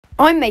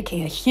I'm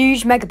making a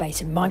huge mega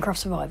base in Minecraft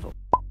Survival.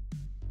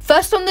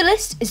 First on the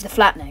list is the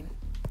flattening.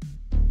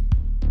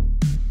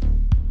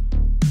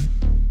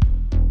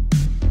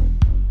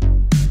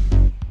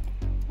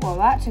 Well,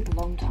 that took a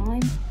long time.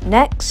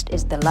 Next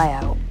is the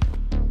layout.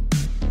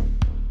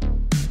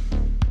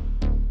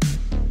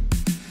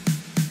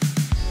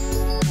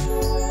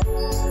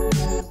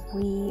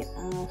 We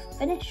are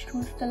finished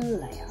with the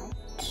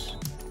layout.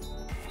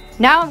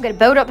 Now I'm going to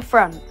build up the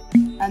front.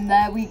 And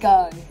there we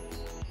go.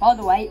 By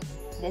the way,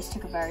 this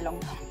took a very long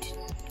time to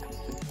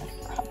complete the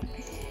front.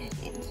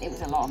 It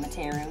was a lot of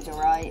materials,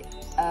 alright.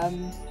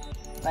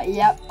 But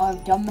yep,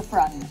 I've done the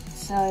front.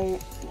 So,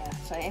 yeah,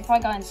 so if I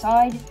go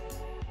inside,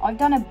 I've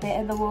done a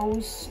bit of the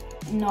walls,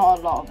 not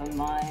a lot of them.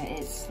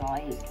 It's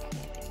like,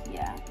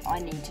 yeah, I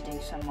need to do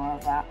some more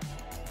of that.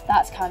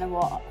 That's kind of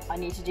what I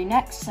need to do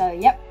next. So,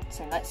 yep,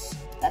 so let's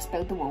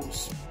build the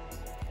walls.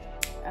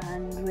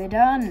 And we're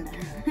done.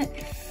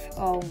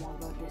 Oh my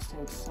god, this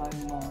took so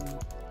long,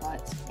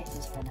 but it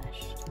is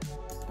finished.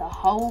 The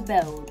whole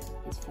build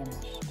is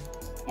finished.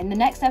 In the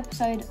next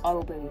episode, I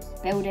will be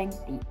building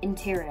the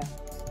interior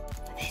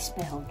for this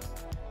build.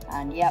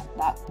 And yep,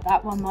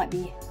 that one might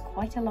be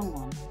quite a long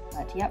one.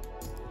 But yep,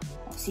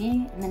 I'll see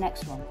you in the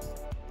next one.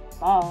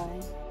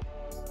 Bye.